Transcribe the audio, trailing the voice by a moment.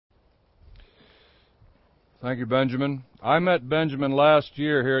Thank you, Benjamin. I met Benjamin last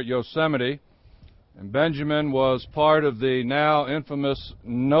year here at Yosemite, and Benjamin was part of the now infamous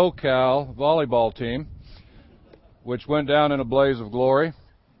NoCal volleyball team, which went down in a blaze of glory.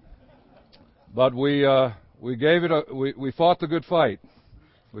 But we fought the good fight.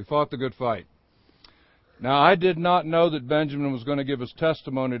 We fought the good fight. Now, I did not know that Benjamin was going to give his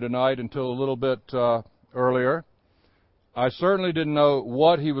testimony tonight until a little bit earlier. I certainly didn't know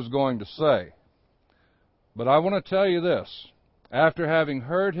what he was going to say. But I want to tell you this. After having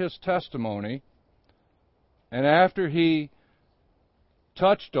heard his testimony, and after he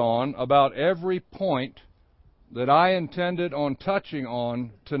touched on about every point that I intended on touching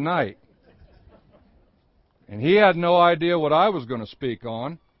on tonight, and he had no idea what I was going to speak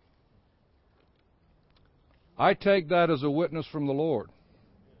on, I take that as a witness from the Lord.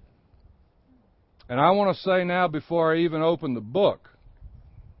 And I want to say now, before I even open the book,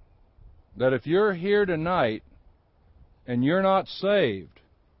 that if you're here tonight and you're not saved,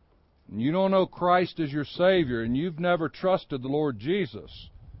 and you don't know Christ as your Savior, and you've never trusted the Lord Jesus,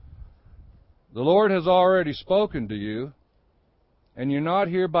 the Lord has already spoken to you, and you're not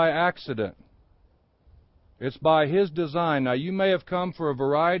here by accident. It's by His design. Now, you may have come for a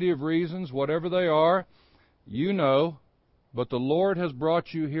variety of reasons, whatever they are, you know, but the Lord has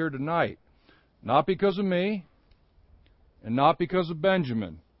brought you here tonight. Not because of me, and not because of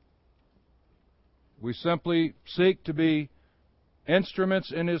Benjamin. We simply seek to be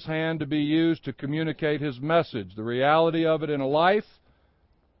instruments in His hand to be used to communicate His message, the reality of it in a life,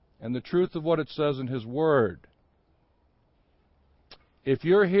 and the truth of what it says in His Word. If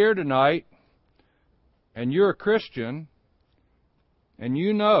you're here tonight, and you're a Christian, and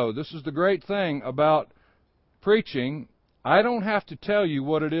you know, this is the great thing about preaching, I don't have to tell you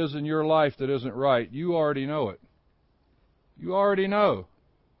what it is in your life that isn't right. You already know it. You already know.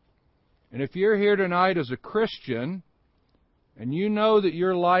 And if you're here tonight as a Christian, and you know that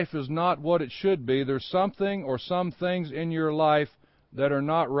your life is not what it should be, there's something or some things in your life that are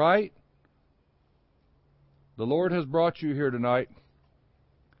not right, the Lord has brought you here tonight.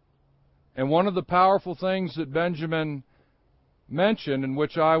 And one of the powerful things that Benjamin mentioned, and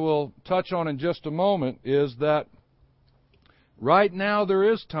which I will touch on in just a moment, is that right now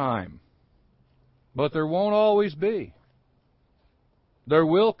there is time, but there won't always be. There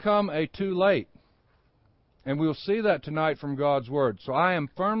will come a too late. And we'll see that tonight from God's Word. So I am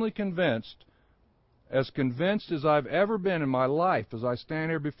firmly convinced as I've ever been in my life as I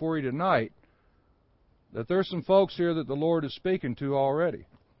stand here before you tonight, that there's some folks here that the Lord is speaking to already.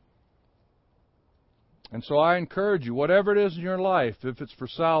 And so I encourage you, whatever it is in your life, if it's for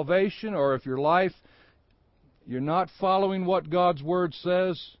salvation or if your life, you're not following what God's Word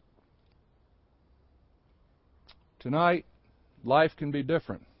says, tonight, life can be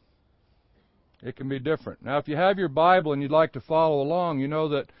different. It can be different. Now, if you have your Bible and you'd like to follow along, you know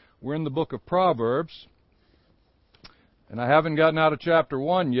that we're in the book of Proverbs. And I haven't gotten out of chapter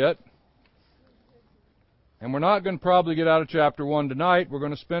 1 yet. And we're not going to probably get out of chapter 1 tonight. We're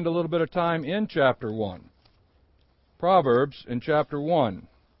going to spend a little bit of time in chapter 1. Proverbs in chapter 1.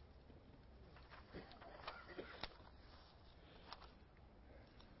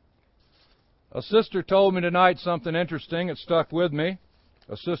 A sister told me tonight something interesting. It stuck with me.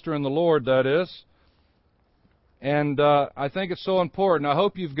 A sister in the Lord, that is. And I think it's so important. I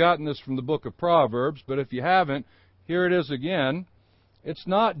hope you've gotten this from the book of Proverbs, but if you haven't, here it is again. It's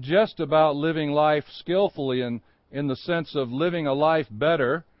not just about living life skillfully in the sense of living a life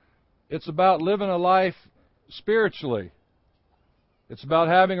better. It's about living a life spiritually. It's about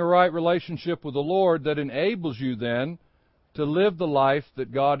having a right relationship with the Lord that enables you then to live the life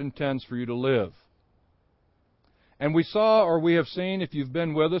that God intends for you to live. And we saw, or we have seen, if you've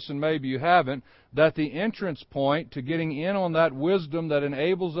been with us, and maybe you haven't, that the entrance point to getting in on that wisdom that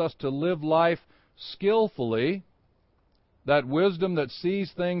enables us to live life skillfully, that wisdom that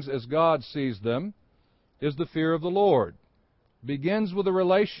sees things as God sees them, is the fear of the Lord. Begins with a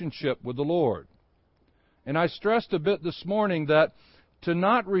relationship with the Lord. And I stressed a bit this morning that to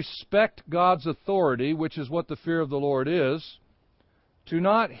not respect God's authority, which is what the fear of the Lord is, to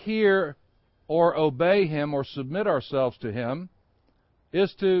not hear or obey Him or submit ourselves to Him,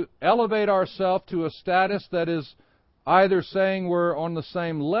 is to elevate ourselves to a status that is either saying we're on the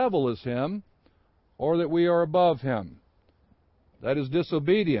same level as Him or that we are above Him. That is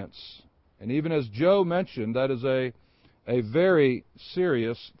disobedience. And even as Joe mentioned, that is a very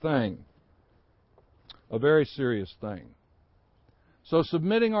serious thing. A very serious thing. So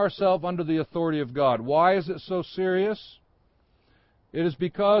submitting ourselves under the authority of God. Why is it so serious? It is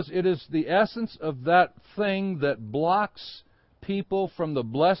because it is the essence of that thing that blocks people from the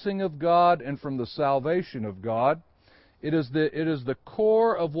blessing of God and from the salvation of God. It is the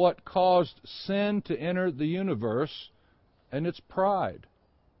core of what caused sin to enter the universe, and it's pride.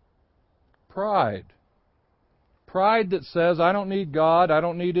 Pride. Pride that says, I don't need God, I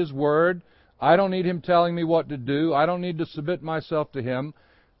don't need His Word, I don't need Him telling me what to do, I don't need to submit myself to Him.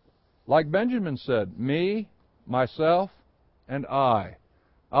 Like Benjamin said, me, myself, and I.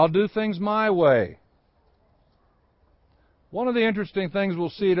 I'll do things my way. One of the interesting things we'll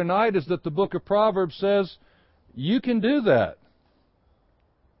see tonight is that the book of Proverbs says, you can do that.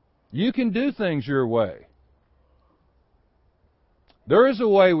 You can do things your way. There is a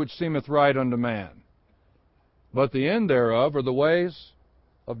way which seemeth right unto man, but the end thereof are the ways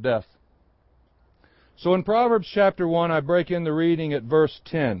of death. So in Proverbs chapter 1, I break in the reading at verse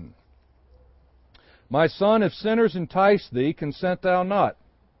 10. My son, if sinners entice thee, consent thou not.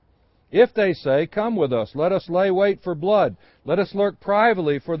 If they say, come with us, let us lay wait for blood, let us lurk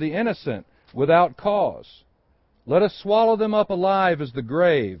privately for the innocent, without cause. Let us swallow them up alive as the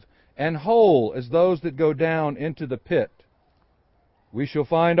grave, and whole as those that go down into the pit. We shall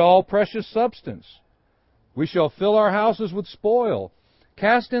find all precious substance. We shall fill our houses with spoil.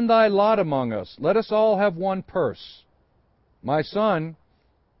 Cast in thy lot among us. Let us all have one purse. My son,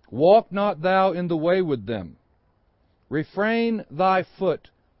 walk not thou in the way with them. Refrain thy foot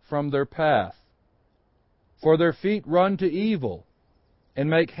from their path. For their feet run to evil, and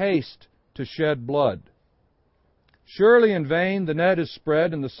make haste to shed blood. Surely in vain the net is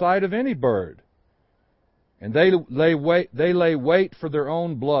spread in the sight of any bird. And they lay wait for their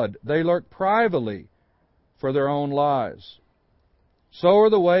own blood. They lurk privately for their own lies. So are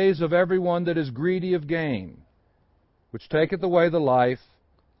the ways of every one that is greedy of gain, which taketh away the life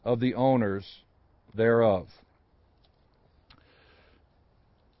of the owners thereof.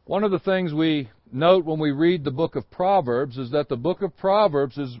 One of the things we note when we read the book of Proverbs is that the book of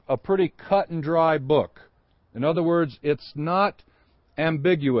Proverbs is a pretty cut and dry book. In other words, it's not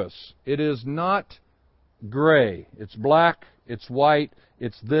ambiguous. It is not gray. It's black, it's white,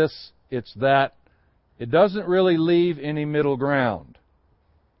 it's this, it's that. It doesn't really leave any middle ground.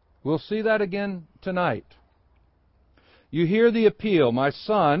 We'll see that again tonight. You hear the appeal, my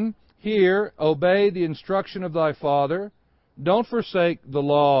son, hear, obey the instruction of thy father. Don't forsake the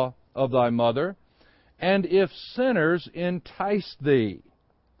law of thy mother. And if sinners entice thee.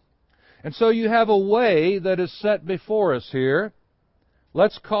 And so you have a way that is set before us here.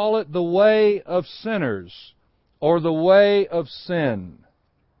 Let's call it the way of sinners, or the way of sin.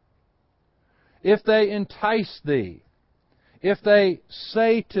 If they entice thee, if they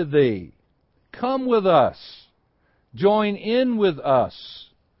say to thee, come with us, join in with us,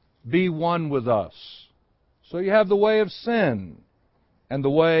 be one with us. So you have the way of sin and the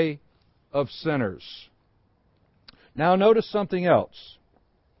way of sinners. Now notice something else.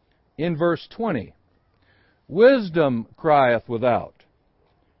 In verse 20, wisdom crieth without.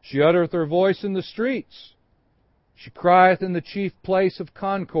 She uttereth her voice in the streets. She crieth in the chief place of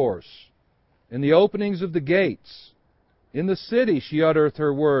concourse, in the openings of the gates. In the city she uttereth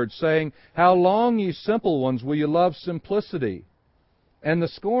her words, saying, how long, ye simple ones, will ye love simplicity? And the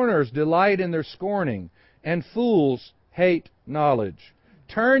scorners delight in their scorning, and fools hate knowledge.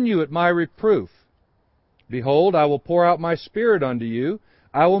 Turn you at my reproof. Behold, I will pour out my spirit unto you.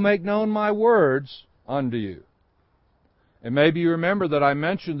 I will make known my words unto you. And maybe you remember that I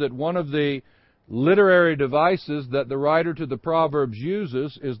mentioned that one of the literary devices that the writer to the Proverbs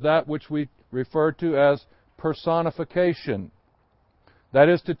uses is that which we refer to as personification. That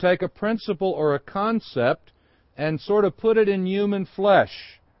is to take a principle or a concept and sort of put it in human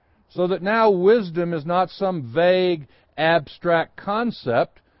flesh, so that now wisdom is not some vague, abstract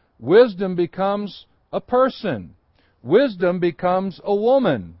concept. Wisdom becomes a person. Wisdom becomes a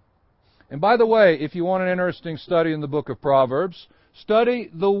woman. And by the way, if you want an interesting study in the book of Proverbs,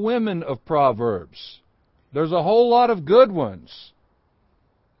 study the women of Proverbs. There's a whole lot of good ones.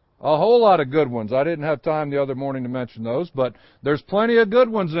 A whole lot of good ones. I didn't have time the other morning to mention those, but there's plenty of good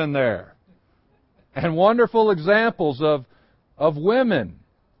ones in there. And wonderful examples of women.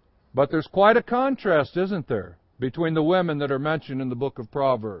 But there's quite a contrast, isn't there, between the women that are mentioned in the book of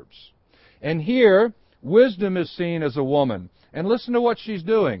Proverbs. And here, wisdom is seen as a woman. And listen to what she's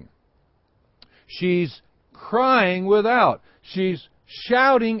doing. She's crying without. She's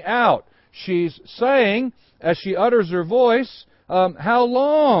shouting out. She's saying, as she utters her voice, how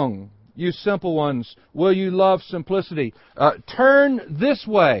long, you simple ones, will you love simplicity? Turn this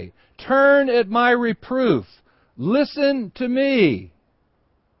way. Turn at my reproof. Listen to me.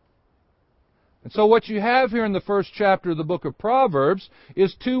 And so what you have here in the first chapter of the book of Proverbs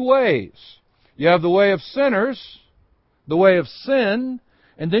is two ways. You have the way of sinners, the way of sin,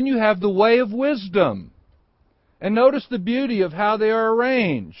 and then you have the way of wisdom. And notice the beauty of how they are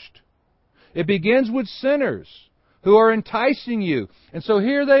arranged. It begins with sinners who are enticing you. And so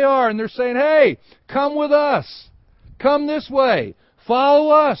here they are, and they're saying, hey, come with us. Come this way. Follow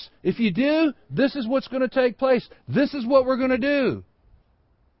us. If you do, this is what's going to take place. This is what we're going to do.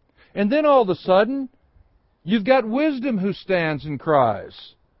 And then all of a sudden, you've got wisdom who stands and cries.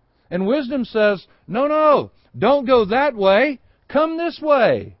 And wisdom says, no, don't go that way. Come this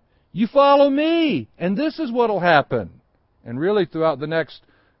way. You follow me, and this is what will happen. And really, throughout the next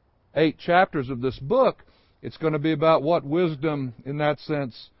 8 chapters of this book, it's going to be about what wisdom, in that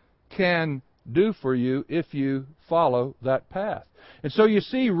sense, can do for you if you follow that path. And so you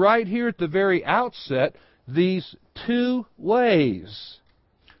see right here at the very outset these 2 ways.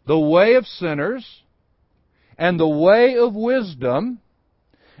 The way of sinners and the way of wisdom,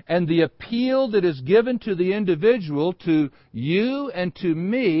 and the appeal that is given to the individual, to you and to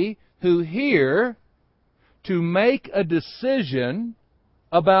me who hear, to make a decision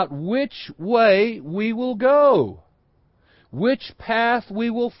about which way we will go, which path we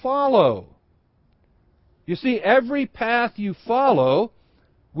will follow. You see, every path you follow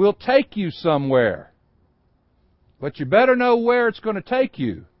will take you somewhere. But you better know where it's going to take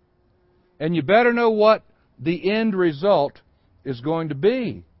you. And you better know what the end result is going to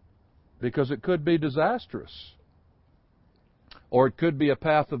be. Because it could be disastrous. Or it could be a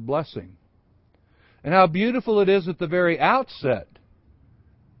path of blessing. And how beautiful it is at the very outset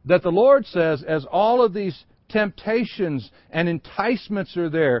that the Lord says, as all of these temptations and enticements are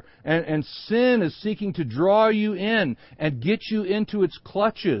there, and sin is seeking to draw you in and get you into its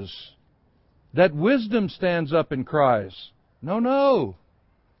clutches, that wisdom stands up and cries, no,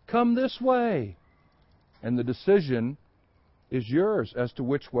 come this way. And the decision is yours as to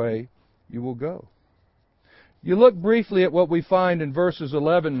which way you will go. You look briefly at what we find in verses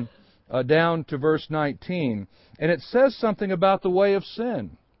 11 down to verse 19, and it says something about the way of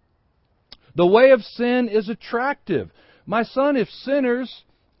sin. The way of sin is attractive. My son, if sinners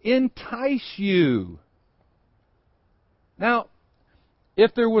entice you. Now,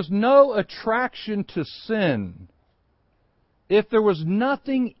 if there was no attraction to sin, if there was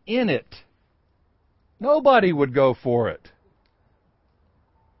nothing in it, nobody would go for it.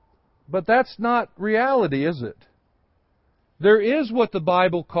 But that's not reality, is it? There is what the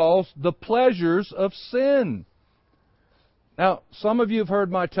Bible calls the pleasures of sin. Now, some of you have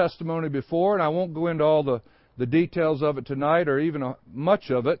heard my testimony before, and I won't go into all the details of it tonight, or even much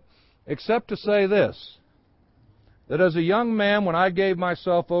of it, except to say this, that as a young man, when I gave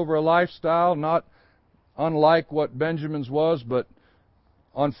myself over a lifestyle not unlike what Benjamin's was, but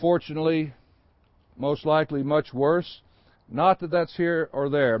unfortunately, most likely much worse, not that that's here or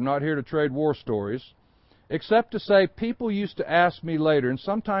there, I'm not here to trade war stories, except to say people used to ask me later, and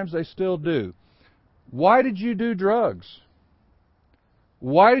sometimes they still do, why did you do drugs?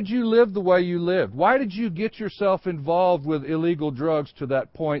 Why did you live the way you lived? Why did you get yourself involved with illegal drugs to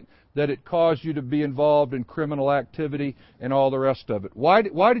that point that it caused you to be involved in criminal activity and all the rest of it? Why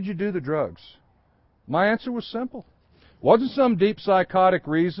did you do the drugs? My answer was simple. It wasn't some deep psychotic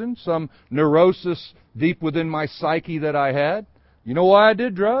reason, some neurosis deep within my psyche that I had. You know why I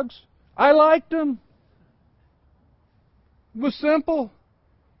did drugs? I liked them. It was simple.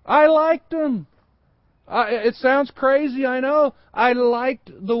 I liked them. It sounds crazy, I know. I liked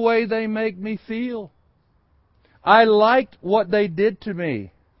the way they make me feel. I liked what they did to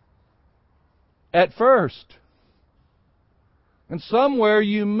me at first. And somewhere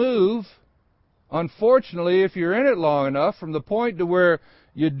you move, unfortunately, if you're in it long enough, from the point to where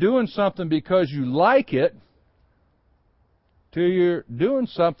you're doing something because you like it, to you're doing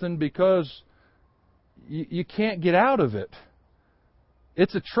something because you can't get out of it.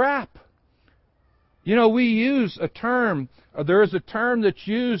 It's a trap. You know, we use a term, there is a term that's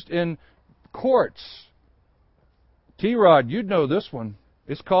used in courts. T-Rod, you'd know this one.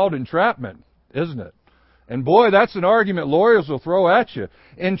 It's called entrapment, isn't it? And boy, that's an argument lawyers will throw at you.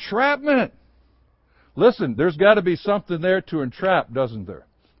 Entrapment. Listen, there's got to be something there to entrap, doesn't there?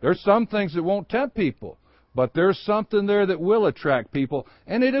 There's some things that won't tempt people, but there's something there that will attract people.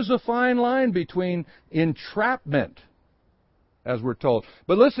 And it is a fine line between entrapment, as we're told.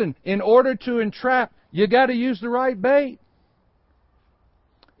 But listen, in order to entrap, you got to use the right bait.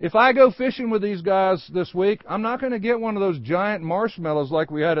 If I go fishing with these guys this week, I'm not going to get one of those giant marshmallows like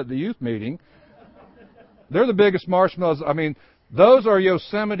we had at the youth meeting. They're the biggest marshmallows. I mean, those are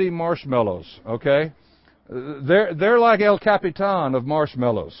Yosemite marshmallows, okay? They're like El Capitan of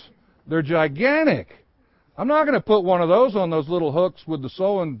marshmallows. They're gigantic. I'm not going to put one of those on those little hooks with the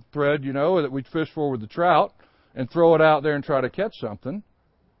sewing thread, you know, that we fish for with the trout. and throw it out there and try to catch something.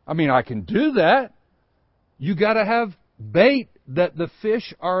 I mean, I can do that. You got to have bait that the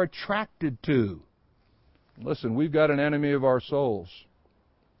fish are attracted to. Listen, we've got an enemy of our souls.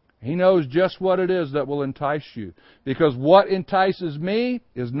 He knows just what it is that will entice you. Because what entices me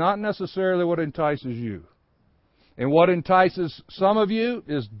is not necessarily what entices you. And what entices some of you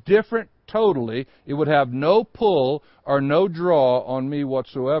is different totally. It would have no pull or no draw on me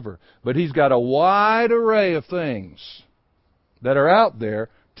whatsoever. But he's got a wide array of things that are out there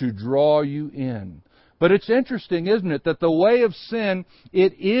to draw you in. But it's interesting, isn't it, that the way of sin,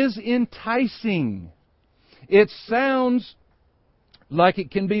 it is enticing. It sounds like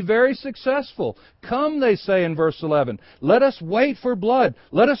it can be very successful. Come, they say in verse 11, let us wait for blood.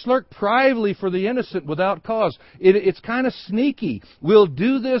 Let us lurk privately for the innocent without cause. It's kind of sneaky. We'll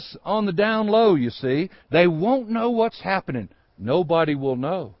do this on the down low, you see. They won't know what's happening. Nobody will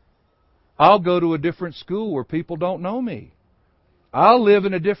know. I'll go to a different school where people don't know me. I'll live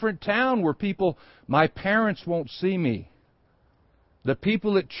in a different town where my parents won't see me. The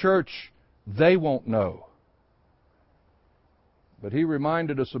people at church, they won't know. But he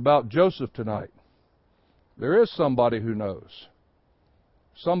reminded us about Joseph tonight. There is somebody who knows.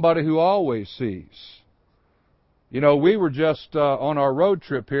 Somebody who always sees. You know, we were just on our road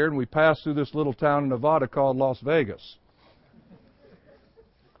trip here, and we passed through this little town in Nevada called Las Vegas.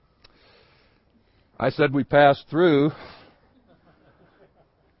 I said we passed through.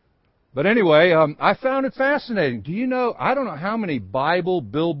 But anyway, I found it fascinating. Do you know, I don't know how many Bible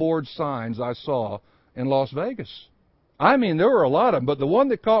billboard signs I saw in Las Vegas. I mean, there were a lot of them, but the one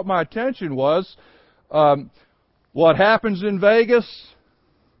that caught my attention was, what happens in Vegas,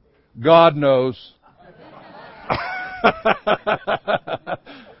 God knows.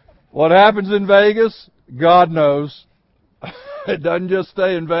 What happens in Vegas, God knows. It doesn't just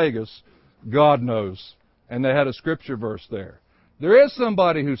stay in Vegas. God knows. And they had a scripture verse there. There is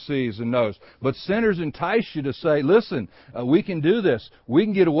somebody who sees and knows. But sinners entice you to say, listen, we can do this. We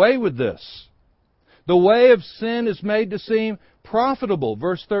can get away with this. The way of sin is made to seem profitable.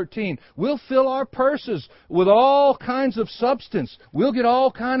 Verse 13. We'll fill our purses with all kinds of substance. We'll get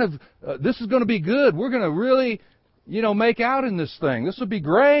all kind of, this is going to be good. We're going to really, make out in this thing. This will be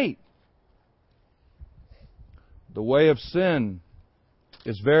great. The way of sin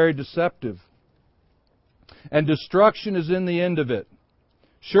is very deceptive. And destruction is in the end of it.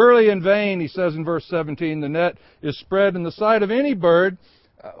 Surely in vain, he says in verse 17, the net is spread in the sight of any bird.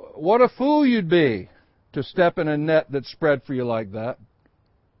 What a fool you'd be to step in a net that's spread for you like that.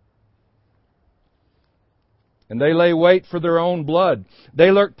 And they lay wait for their own blood.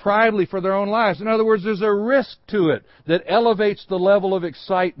 They lurk privately for their own lives. In other words, there's a risk to it that elevates the level of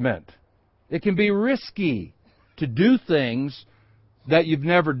excitement. It can be risky to do things that you've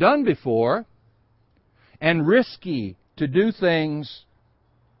never done before, and risky to do things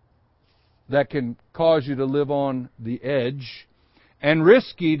that can cause you to live on the edge, and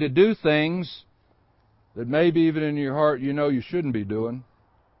risky to do things that maybe even in your heart you know you shouldn't be doing.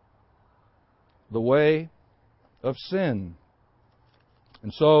 The way of sin.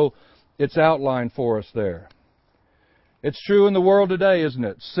 And so it's outlined for us there. It's true in the world today, isn't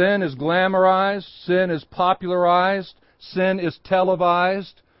it? Sin is glamorized. Sin is popularized. Sin is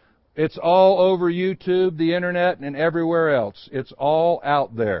televised. It's all over YouTube, the internet, and everywhere else. It's all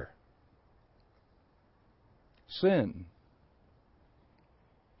out there. Sin.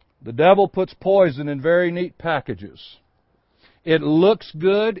 The devil puts poison in very neat packages. It looks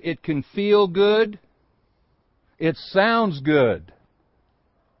good. It can feel good. It sounds good.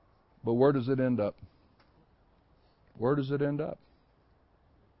 But where does it end up? Where does it end up?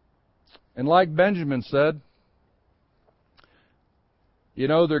 And like Benjamin said,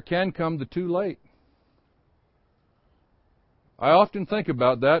 there can come the too late. I often think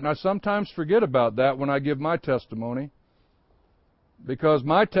about that, and I sometimes forget about that when I give my testimony. Because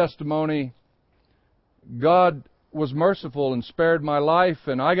my testimony, God was merciful and spared my life,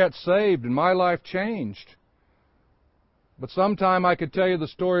 and I got saved, and my life changed. But sometime I could tell you the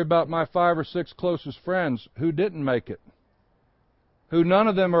story about my 5 or 6 closest friends who didn't make it, who none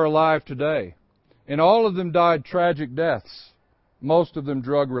of them are alive today. And all of them died tragic deaths, most of them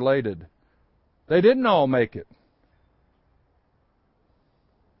drug-related. They didn't all make it.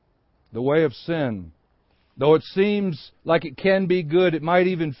 The way of sin, though it seems like it can be good, it might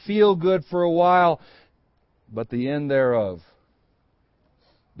even feel good for a while, but the end thereof,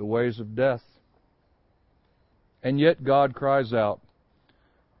 the ways of death. And yet God cries out,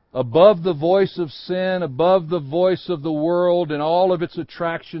 above the voice of sin, above the voice of the world and all of its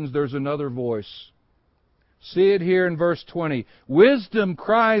attractions, there's another voice. See it here in verse 20. Wisdom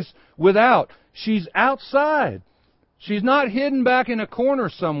cries without. She's outside. She's not hidden back in a corner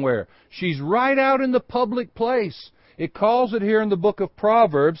somewhere. She's right out in the public place. It calls it here in the book of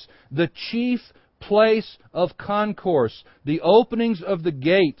Proverbs the chief place of concourse, the openings of the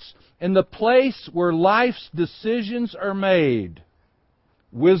gates, and the place where life's decisions are made.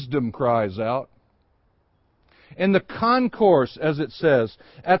 Wisdom cries out. In the concourse, as it says,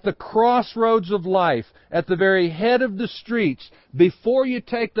 at the crossroads of life, at the very head of the streets, before you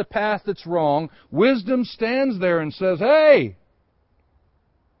take the path that's wrong, wisdom stands there and says, "Hey!"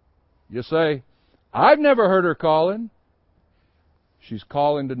 You say, "I've never heard her calling." She's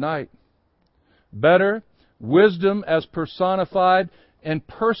calling tonight. Better, wisdom as personified and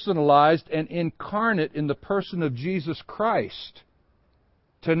personalized and incarnate in the person of Jesus Christ.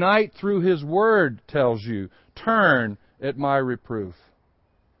 Tonight, through His Word, tells you, turn at my reproof.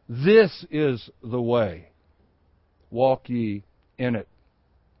 This is the way. Walk ye in it.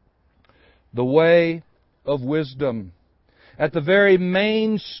 The way of wisdom. At the very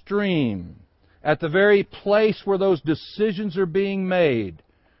mainstream, at the very place where those decisions are being made,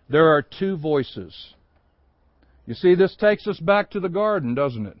 there are two voices. You see, this takes us back to the garden,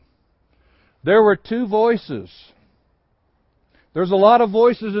 doesn't it? There were two voices. There's a lot of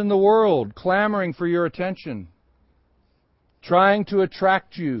voices in the world clamoring for your attention, trying to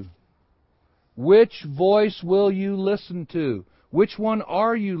attract you. Which voice will you listen to? Which one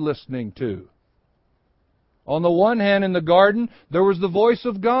are you listening to? On the one hand, in the garden, there was the voice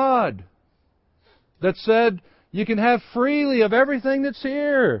of God that said, you can have freely of everything that's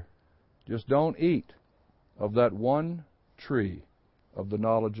here. Just don't eat of that one tree of the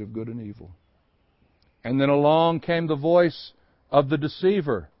knowledge of good and evil. And then along came the voice of the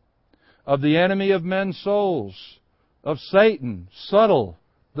deceiver, of the enemy of men's souls, of Satan, subtle,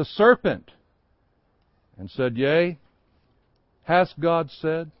 the serpent, and said, "Yea, hath God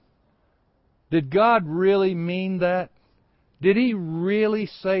said?" Did God really mean that? Did He really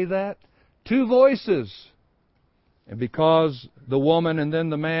say that? Two voices. And because the woman and then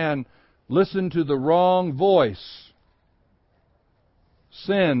the man listened to the wrong voice,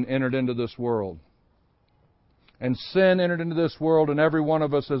 sin entered into this world. And sin entered into this world, and every one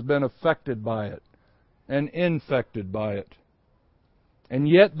of us has been affected by it and infected by it. And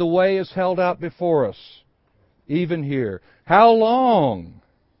yet the way is held out before us, even here. How long?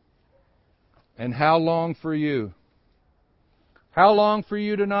 And how long for you? How long for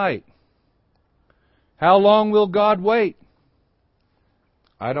you tonight? How long will God wait?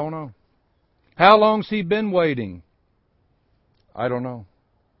 I don't know. How long's He been waiting? I don't know.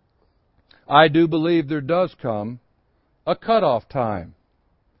 I do believe there does come a cutoff time.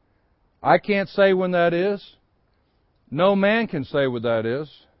 I can't say when that is. No man can say when that is.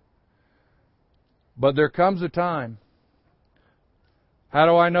 But there comes a time. How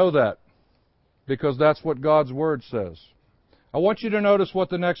do I know that? Because that's what God's Word says. I want you to notice what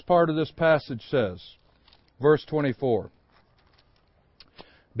the next part of this passage says. Verse 24.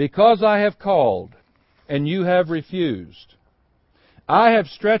 Because I have called, and you have refused. I have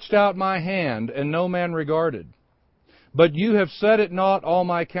stretched out my hand, and no man regarded. But you have set at naught all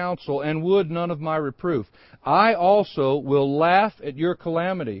my counsel, and would none of my reproof. I also will laugh at your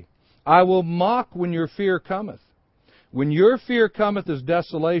calamity. I will mock when your fear cometh. When your fear cometh as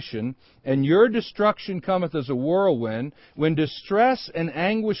desolation, and your destruction cometh as a whirlwind, when distress and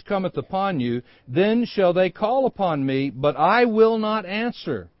anguish cometh upon you, then shall they call upon me, but I will not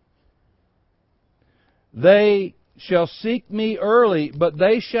answer. They shall seek me early, but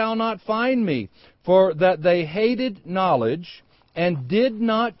they shall not find me, for that they hated knowledge, and did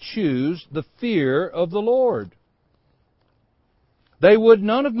not choose the fear of the Lord. They would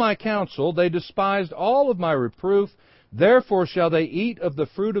none of my counsel, they despised all of my reproof. Therefore shall they eat of the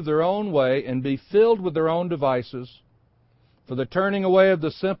fruit of their own way, and be filled with their own devices. For the turning away of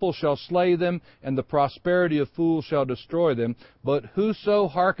the simple shall slay them, and the prosperity of fools shall destroy them. But whoso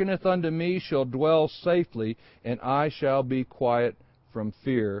hearkeneth unto me shall dwell safely, and I shall be quiet from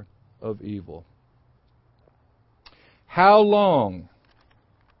fear of evil. How long?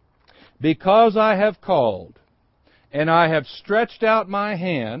 Because I have called, and I have stretched out my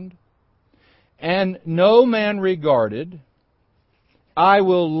hand, and no man regarded, I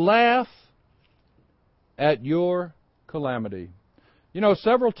will laugh at your calamity. You know,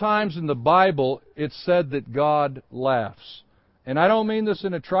 several times in the Bible it's said that God laughs. And I don't mean this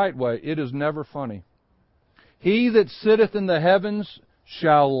in a trite way. It is never funny. He that sitteth in the heavens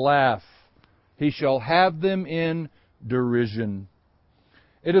shall laugh. He shall have them in derision.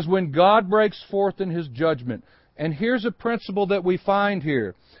 It is when God breaks forth in His judgment And here's a principle that we find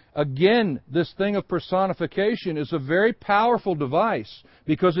here. Again, this thing of personification is a very powerful device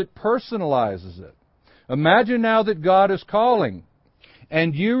because it personalizes it. Imagine now that God is calling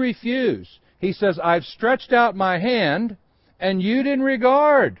and you refuse. He says, I've stretched out my hand and you didn't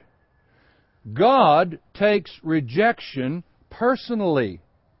regard. God takes rejection personally.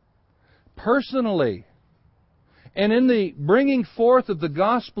 Personally. And in the bringing forth of the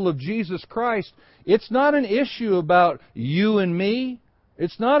gospel of Jesus Christ, it's not an issue about you and me.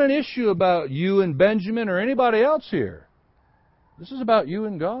 It's not an issue about you and Benjamin or anybody else here. This is about you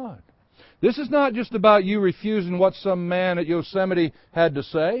and God. This is not just about you refusing what some man at Yosemite had to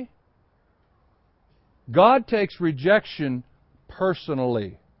say. God takes rejection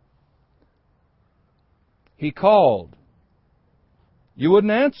personally. He called. You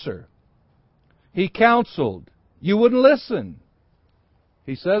wouldn't answer. He counseled. You wouldn't listen.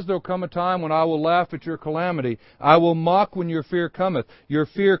 He says, there'll come a time when I will laugh at your calamity. I will mock when your fear cometh. Your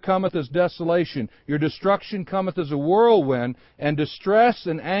fear cometh as desolation. Your destruction cometh as a whirlwind, and distress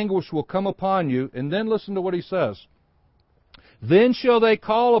and anguish will come upon you. And then listen to what he says. Then shall they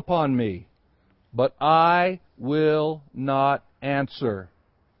call upon me, but I will not answer.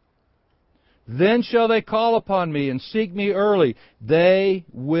 Then shall they call upon me and seek me early. They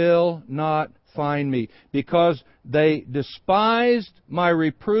will not find me, because they despised my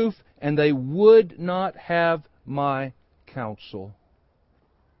reproof, and they would not have my counsel.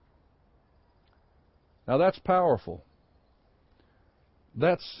 Now that's powerful.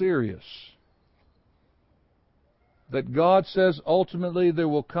 That's serious. That God says ultimately there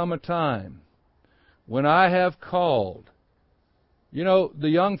will come a time when I have called. You know, the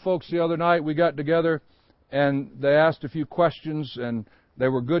young folks the other night, we got together and they asked a few questions, and they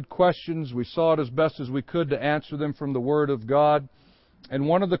were good questions. We saw it as best as we could to answer them from the Word of God. And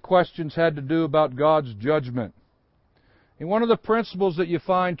one of the questions had to do about God's judgment. And one of the principles that you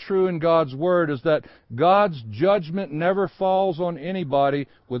find true in God's Word is that God's judgment never falls on anybody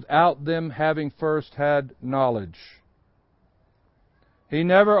without them having first had knowledge. He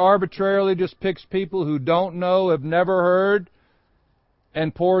never arbitrarily just picks people who don't know, have never heard,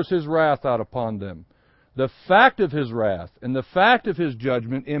 and pours His wrath out upon them. The fact of His wrath and the fact of His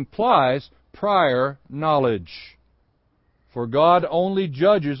judgment implies prior knowledge. For God only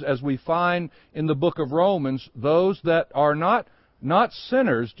judges, as we find in the book of Romans, those that are not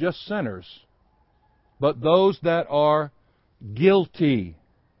sinners, just sinners, but those that are guilty.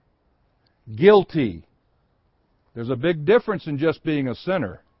 Guilty. There's a big difference in just being a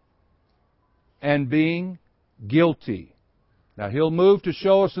sinner and being guilty. Now, He'll move to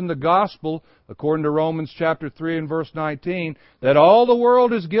show us in the gospel, according to Romans chapter 3 and verse 19, that all the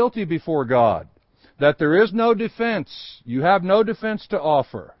world is guilty before God. That there is no defense. You have no defense to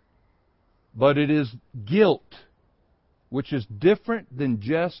offer. But it is guilt, which is different than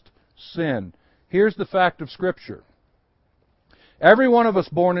just sin. Here's the fact of Scripture. Every one of us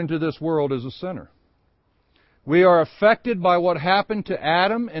born into this world is a sinner. We are affected by what happened to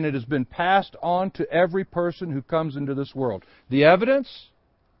Adam, and it has been passed on to every person who comes into this world. The evidence?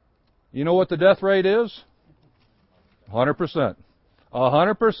 You know what the death rate is? 100%.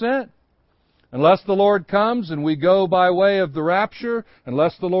 100%. Unless the Lord comes and we go by way of the rapture,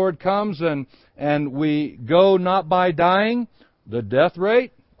 unless the Lord comes and we go not by dying, the death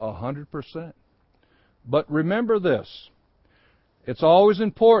rate, 100%. But remember this. It's always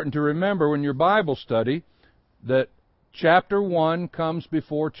important to remember when your Bible study that chapter 1 comes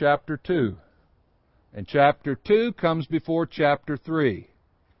before chapter 2. And chapter 2 comes before chapter 3.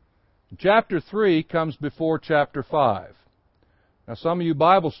 And chapter 3 comes before chapter 5. Now, some of you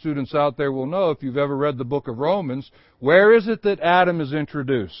Bible students out there will know, if you've ever read the book of Romans, where is it that Adam is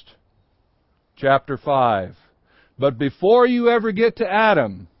introduced? Chapter 5. But before you ever get to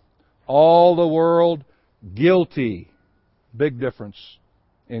Adam, all the world guilty. Big difference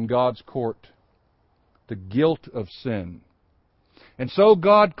in God's court. The guilt of sin. And so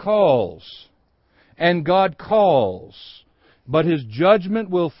God calls. And God calls. But His judgment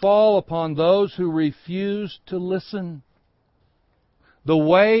will fall upon those who refuse to listen. The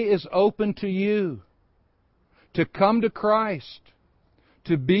way is open to you to come to Christ,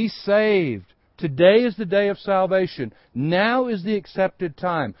 to be saved. Today is the day of salvation. Now is the accepted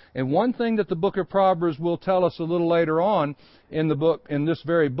time. And one thing that the book of Proverbs will tell us a little later on in the book, in this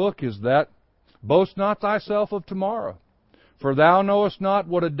very book, is that boast not thyself of tomorrow, for thou knowest not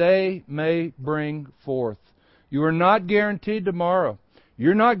what a day may bring forth. You are not guaranteed tomorrow.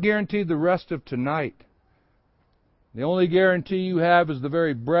 You're not guaranteed the rest of tonight. The only guarantee you have is the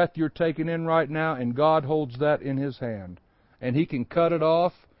very breath you're taking in right now, and God holds that in His hand. And He can cut it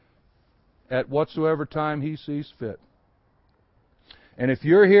off at whatsoever time He sees fit. And if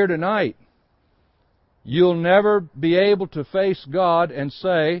you're here tonight, you'll never be able to face God and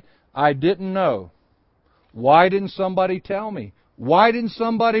say, I didn't know. Why didn't somebody tell me? Why didn't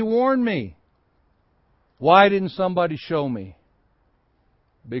somebody warn me? Why didn't somebody show me?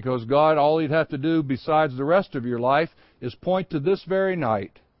 Because God, all He'd have to do besides the rest of your life is point to this very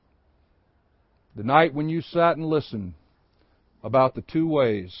night. The night when you sat and listened about the two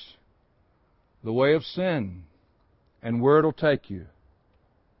ways. The way of sin and where it'll take you.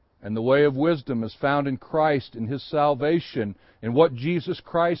 And the way of wisdom is found in Christ, in His salvation, and what Jesus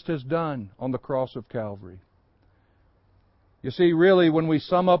Christ has done on the cross of Calvary. You see, really, when we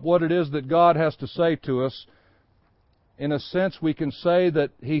sum up what it is that God has to say to us, in a sense, we can say that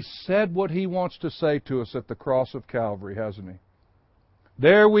He said what He wants to say to us at the cross of Calvary, hasn't He?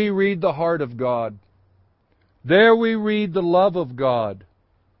 There we read the heart of God. There we read the love of God.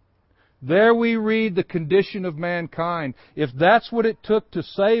 There we read the condition of mankind. If that's what it took to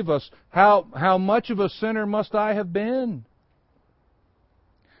save us, how much of a sinner must I have been?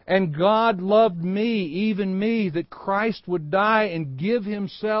 And God loved me, even me, that Christ would die and give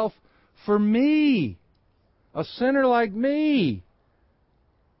Himself for me, a sinner like me.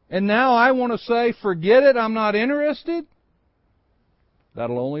 And now I want to say, forget it, I'm not interested?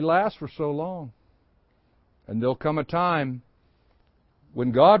 That'll only last for so long. And there'll come a time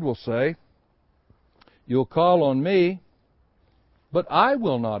when God will say, you'll call on me, but I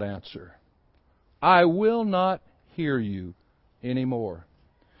will not answer. I will not hear you anymore.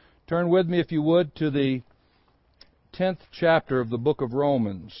 Turn with me, if you would, to the 10th chapter of the book of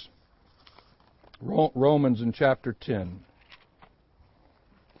Romans. Romans in chapter 10.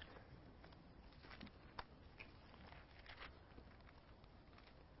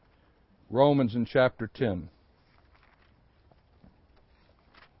 Romans in chapter 10.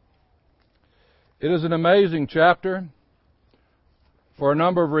 It is an amazing chapter for a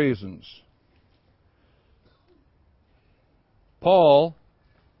number of reasons. Paul,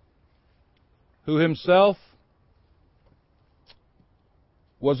 who himself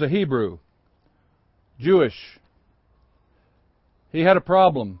was a Hebrew, Jewish, he had a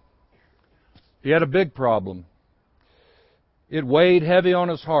problem. He had a big problem. It weighed heavy on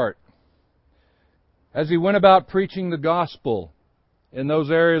his heart. As he went about preaching the gospel in those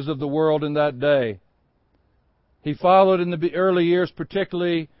areas of the world in that day, he followed in the early years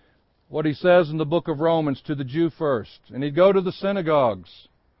particularly what he says in the book of Romans, to the Jew first. And he'd go to the synagogues,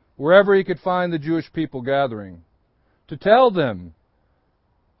 wherever he could find the Jewish people gathering, to tell them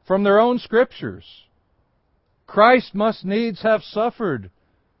from their own scriptures, Christ must needs have suffered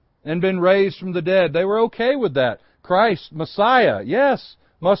and been raised from the dead. They were okay with that. Christ, Messiah, yes,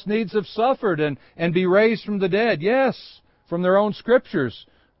 must needs have suffered and be raised from the dead. Yes, from their own scriptures.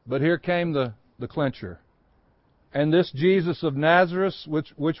 But here came the clincher. And this Jesus of Nazareth,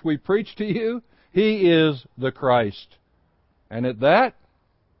 which we preach to you, He is the Christ. And at that,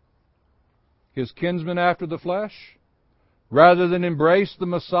 His kinsmen after the flesh, rather than embrace the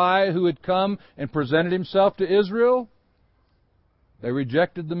Messiah who had come and presented Himself to Israel, they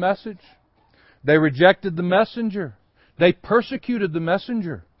rejected the message. They rejected the messenger. They persecuted the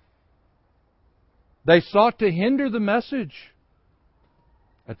messenger. They sought to hinder the message.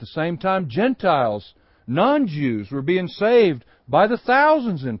 At the same time, Gentiles, non-Jews, were being saved by the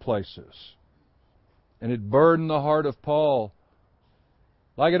thousands in places. And it burdened the heart of Paul,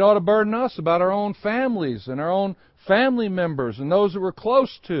 like it ought to burden us, about our own families and our own family members and those that we're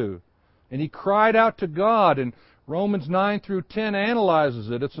close to. And he cried out to God, and Romans 9 through 10 analyzes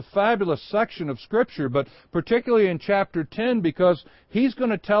it. It's a fabulous section of Scripture, but particularly in chapter 10, because he's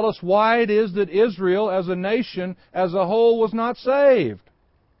going to tell us why it is that Israel as a nation, as a whole, was not saved.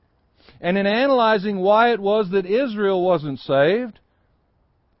 And in analyzing why it was that Israel wasn't saved,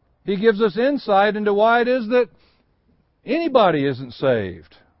 he gives us insight into why it is that anybody isn't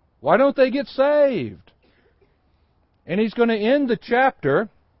saved. Why don't they get saved? And he's going to end the chapter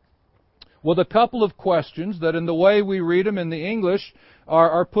with a couple of questions that, in the way we read them in the English,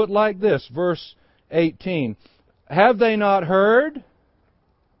 are put like this. Verse 18. Have they not heard?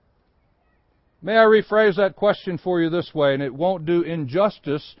 May I rephrase that question for you this way, and it won't do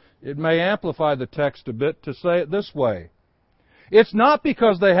injustice. It may amplify the text a bit to say it this way. It's not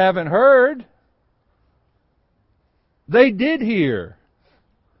because they haven't heard. They did hear.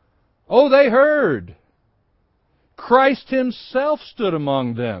 Oh, they heard. Christ Himself stood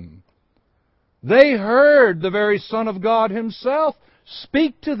among them. They heard the very Son of God Himself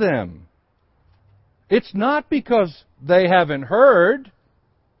speak to them. It's not because they haven't heard.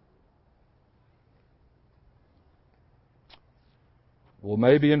 Well,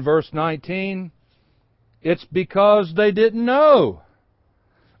 maybe in verse 19, it's because they didn't know.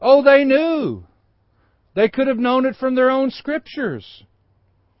 Oh, they knew. They could have known it from their own Scriptures.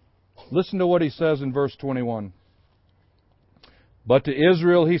 Listen to what he says in verse 21. But to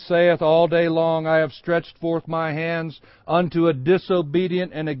Israel he saith, all day long I have stretched forth my hands unto a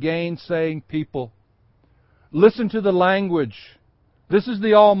disobedient and a gainsaying people. Listen to the language. This is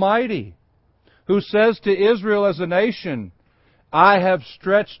the Almighty who says to Israel as a nation, I have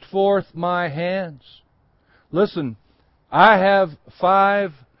stretched forth my hands. Listen, I have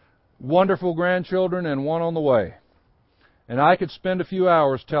 5 wonderful grandchildren and 1 on the way. And I could spend a few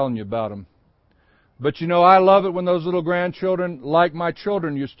hours telling you about them. But you know, I love it when those little grandchildren, like my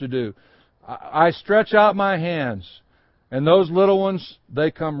children used to do, I stretch out my hands, and those little ones, they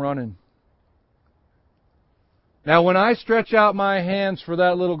come running. Now, when I stretch out my hands for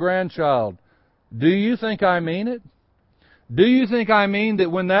that little grandchild, do you think I mean it? Do you think I mean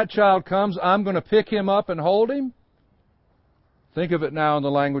that when that child comes, I'm going to pick him up and hold him? Think of it now in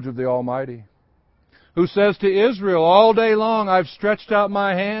the language of the Almighty, who says to Israel, all day long I've stretched out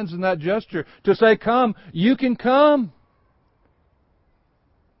my hands in that gesture to say, come, you can come.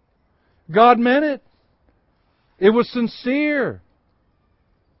 God meant it. It was sincere.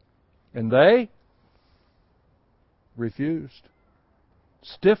 And they refused,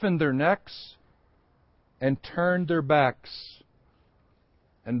 stiffened their necks, and turned their backs.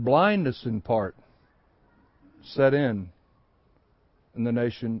 And blindness in part set in the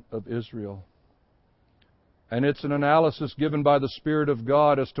nation of Israel. And it's an analysis given by the Spirit of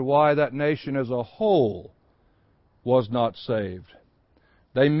God as to why that nation as a whole was not saved.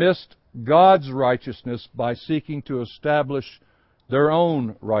 They missed God's righteousness by seeking to establish their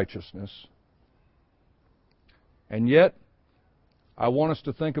own righteousness. And yet, I want us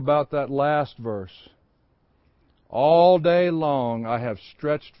to think about that last verse. All day long I have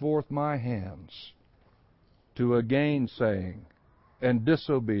stretched forth my hands to a gainsaying and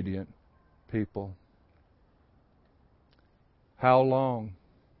disobedient people. How long?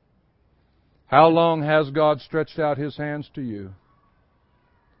 How long has God stretched out His hands to you?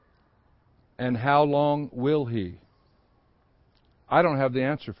 And how long will He? I don't have the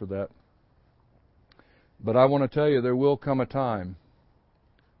answer for that. But I want to tell you, there will come a time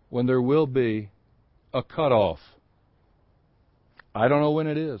when there will be a cutoff. I don't know when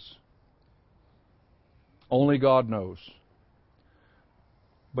it is. Only God knows.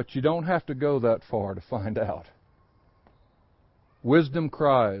 But you don't have to go that far to find out. Wisdom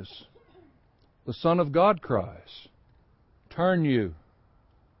cries. The Son of God cries. Turn you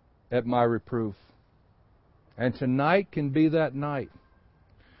at my reproof. And tonight can be that night.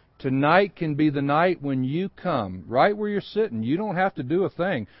 Tonight can be the night when you come, right where you're sitting. You don't have to do a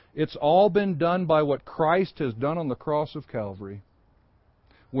thing. It's all been done by what Christ has done on the cross of Calvary.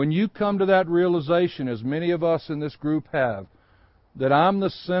 When you come to that realization, as many of us in this group have, that I'm the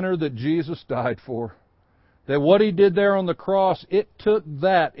sinner that Jesus died for, that what He did there on the cross, it took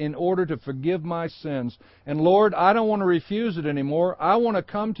that in order to forgive my sins. And Lord, I don't want to refuse it anymore. I want to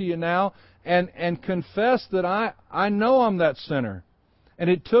come to You now and confess that I know I'm that sinner. And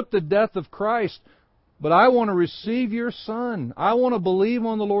it took the death of Christ, but I want to receive Your Son. I want to believe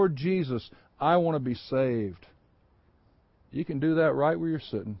on the Lord Jesus. I want to be saved. You can do that right where you're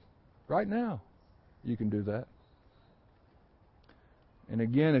sitting. Right now, you can do that. And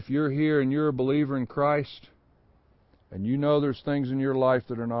again, if you're here and you're a believer in Christ, and you know there's things in your life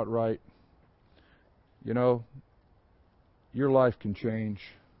that are not right, you know, your life can change.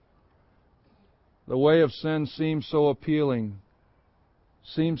 The way of sin seems so appealing,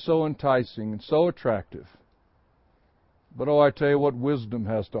 seems so enticing and so attractive. But oh, I tell you what wisdom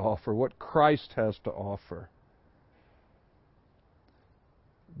has to offer, what Christ has to offer.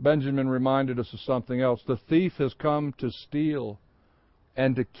 Benjamin reminded us of something else. The thief has come to steal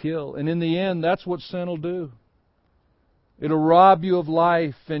and to kill. And in the end, that's what sin will do. It'll rob you of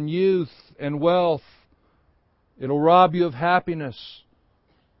life and youth and wealth. It'll rob you of happiness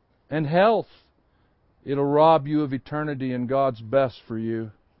and health. It'll rob you of eternity and God's best for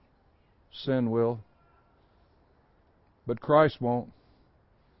you. Sin will. But Christ won't.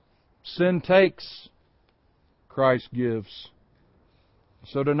 Sin takes, Christ gives.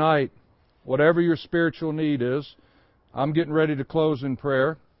 So tonight, whatever your spiritual need is, I'm getting ready to close in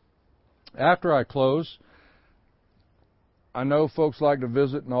prayer. After I close, I know folks like to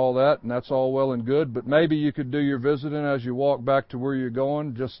visit and all that, and that's all well and good, but maybe you could do your visiting as you walk back to where you're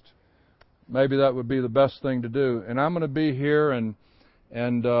going. Just maybe that would be the best thing to do. And I'm going to be here, and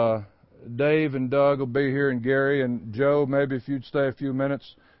Dave and Doug will be here, and Gary and Joe, maybe if you'd stay a few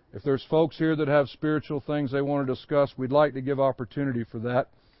minutes. If there's folks here that have spiritual things they want to discuss, we'd like to give opportunity for that.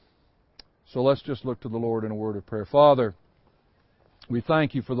 So let's just look to the Lord in a word of prayer. Father, we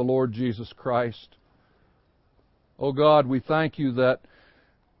thank You for the Lord Jesus Christ. Oh God, we thank You that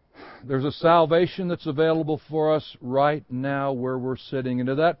there's a salvation that's available for us right now where we're sitting. And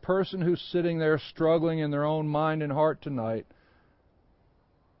to that person who's sitting there struggling in their own mind and heart tonight,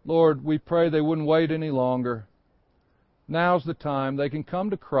 Lord, we pray they wouldn't wait any longer. Now's the time. They can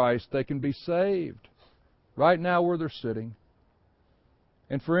come to Christ. They can be saved right now where they're sitting.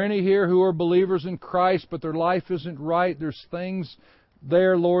 And for any here who are believers in Christ, but their life isn't right, there's things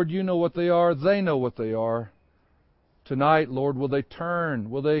there, Lord, You know what they are. They know what they are. Tonight, Lord, will they turn?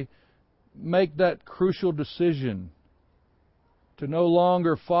 Will they make that crucial decision to no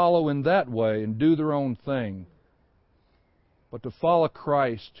longer follow in that way and do their own thing, but to follow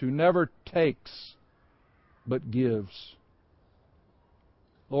Christ, who never takes but gives?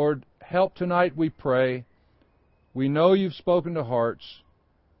 Lord, help tonight, we pray. We know You've spoken to hearts.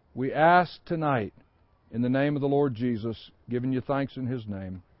 We ask tonight in the name of the Lord Jesus, giving You thanks in His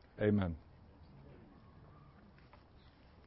name. Amen.